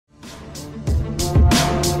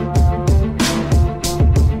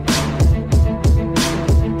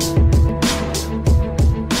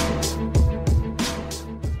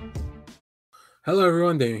Hello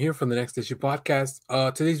everyone, Daniel here from the Next Issue Podcast.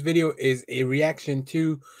 Today's video is a reaction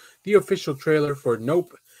to the official trailer for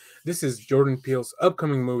Nope. This is Jordan Peele's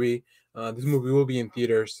upcoming movie. This movie will be in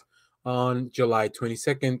theaters on July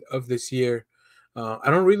 22nd of this year.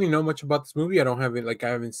 I don't really know much about this movie. I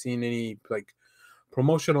haven't seen any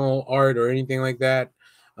promotional art or anything like that.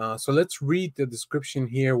 So let's read the description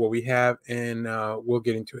here, what we have, and we'll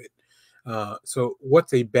get into it. So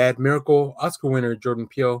what's a bad miracle? Oscar winner Jordan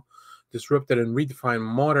Peele disrupted and redefined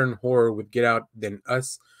modern horror with Get Out, Then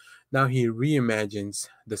Us. Now he reimagines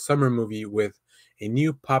the summer movie with a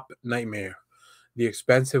new pop nightmare, the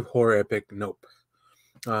expansive horror epic Nope.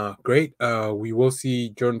 Great. We will see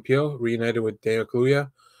Jordan Peele reunited with Daniel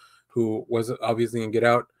Kaluuya, who was obviously in Get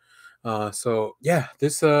Out. So yeah,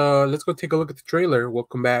 this let's go take a look at the trailer. We'll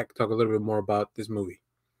come back, talk a little bit more about this movie.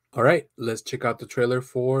 All right, let's check out the trailer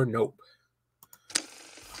for Nope.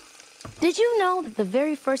 Did you know that the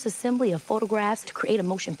very first assembly of photographs to create a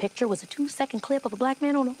motion picture was a 2-second clip of a black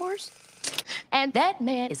man on a horse? And that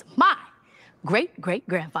man is my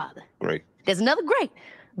great-great-grandfather. Great. There's another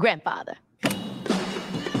great-grandfather.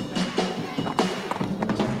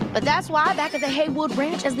 But that's why back at the Haywood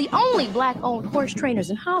Ranch, as the only black-owned horse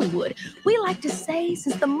trainers in Hollywood, we like to say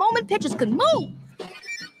since the moment pictures could move,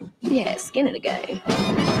 we had skin in the game.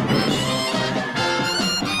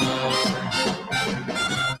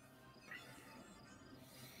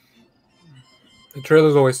 The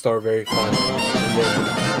trailers always start very fun.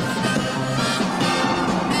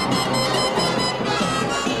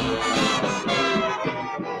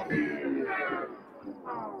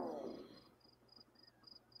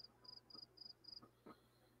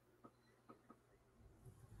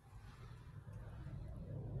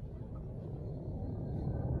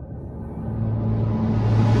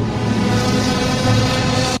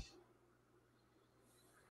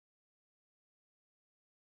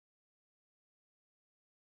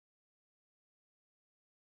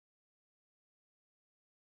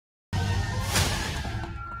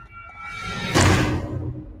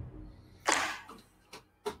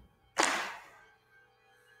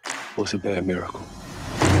 What's a bad miracle?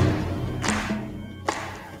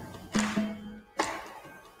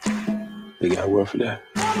 They got a word for that.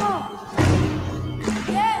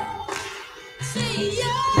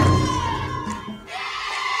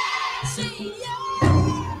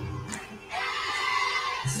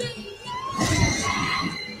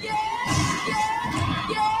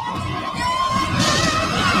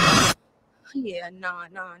 Yeah, nah.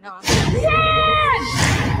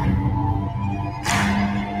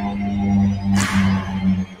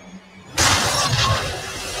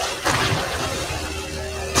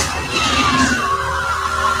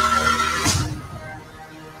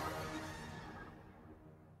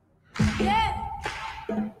 Yeah!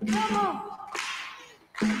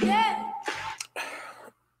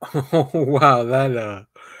 Oh wow, that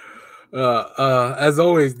as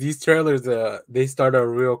always, these trailers they start a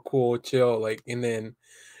real cool chill, like, and then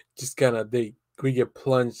just kind of we get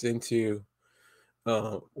plunged into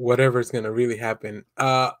whatever's gonna really happen.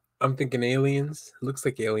 I'm thinking aliens. Looks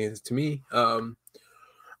like aliens to me.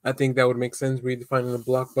 I think that would make sense, redefining a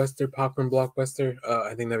blockbuster, popcorn blockbuster.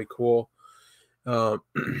 I think that'd be cool. Um,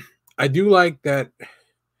 I do like that.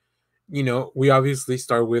 We obviously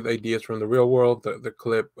start with ideas from the real world. The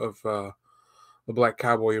clip of a black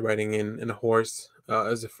cowboy riding in a horse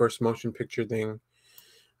as the first motion picture thing.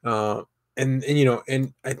 Uh, and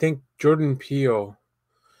I think Jordan Peele,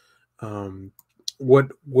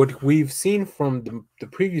 what we've seen from the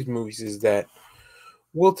previous movies is that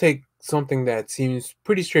we'll take something that seems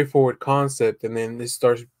pretty straightforward concept, and then it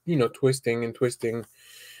starts twisting and twisting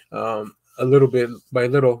a little bit by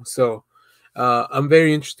little. So I'm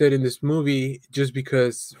very interested in this movie just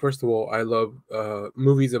because, first of all, I love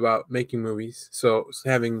movies about making movies. So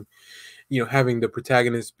having the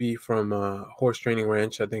protagonist be from horse training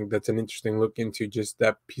ranch, I think that's an interesting look into just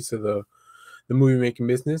that piece of the movie making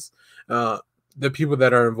business. The people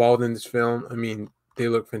that are involved in this film, I mean, they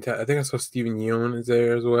look fantastic. I think I saw Steven Yeun is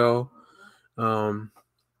there as well.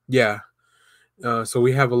 Yeah. So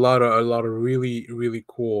we have a lot of really really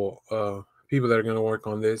cool people that are going to work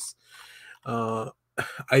on this.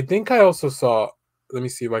 I think I also saw. Let me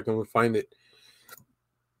see if I can find it.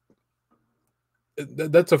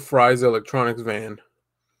 That's a Fry's Electronics van.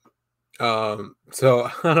 So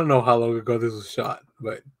I don't know how long ago this was shot,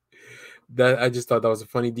 but that I just thought that was a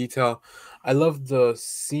funny detail. I love the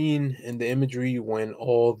scene and the imagery when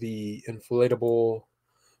all the inflatable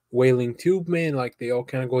whaling tube men, like, they all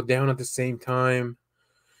kind of go down at the same time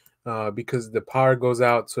because the power goes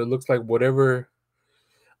out. So it looks like whatever.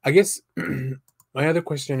 I guess my other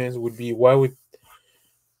question would be, why would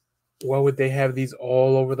why would they have these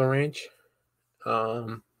all over the ranch?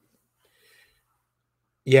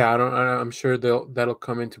 Yeah, I'm sure that'll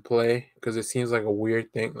come into play because it seems like a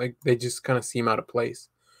weird thing. Like they just kind of seem out of place.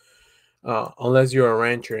 Unless you're a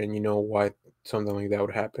rancher and you know why something like that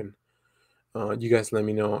would happen. You guys let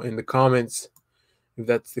me know in the comments if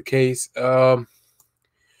that's the case. But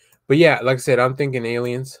yeah, like I said, I'm thinking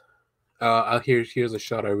aliens. Here's a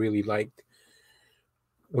shot I really liked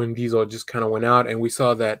when Diesel just kind of went out, and we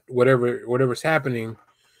saw that whatever's happening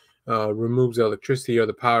removes the electricity or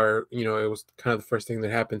the power. You know, it was kind of the first thing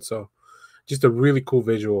that happened. So just a really cool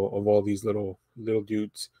visual of all these little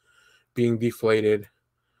dudes being deflated.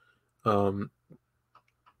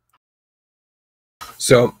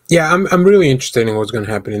 So yeah, I'm really interested in what's going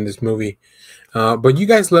to happen in this movie. But you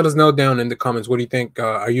guys let us know down in the comments. What do you think?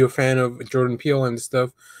 Are you a fan of Jordan Peele and the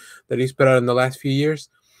stuff that he's put out in the last few years?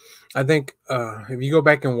 I think if you go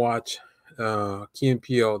back and watch Key and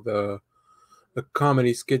Peele, the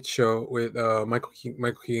comedy skit show with Michael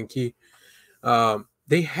Keegan Key,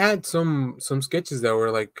 they had some sketches that were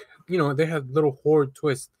like, you know, they had little horror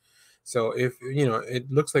twists. So if you know, it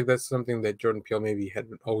looks like that's something that Jordan Peele maybe had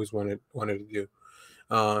always wanted to do.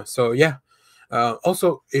 So yeah.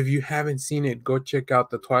 Also, if you haven't seen it, go check out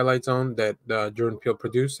the Twilight Zone that Jordan Peele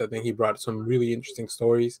produced. I think he brought some really interesting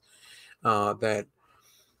stories that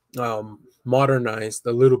modernized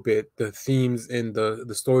a little bit the themes and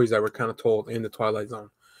the stories that were kind of told in the Twilight Zone.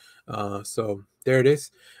 So there it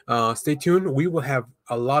is. Stay tuned. We will have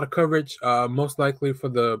a lot of coverage, most likely for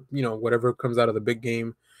the whatever comes out of the big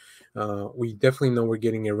game. We definitely know we're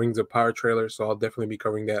getting a Rings of Power trailer, so I'll definitely be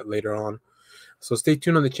covering that later on. So stay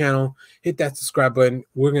tuned on the channel. Hit that subscribe button.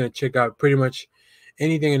 We're gonna check out pretty much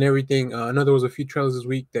anything and everything. I know there was a few trailers this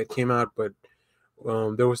week that came out, but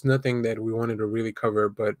there was nothing that we wanted to really cover.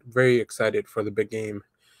 But very excited for the big game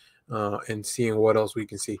and seeing what else we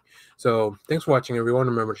can see. So thanks for watching, everyone.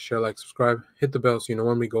 Remember to share, like, subscribe, hit the bell so you know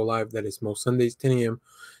when we go live. That is most Sundays, 10 a.m.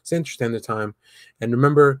 Central Standard Time. And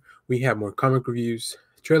remember, we have more comic reviews,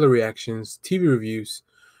 trailer reactions, TV reviews,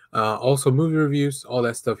 also movie reviews, all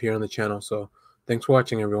that stuff here on the channel. So thanks for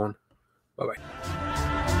watching, everyone. Bye-bye.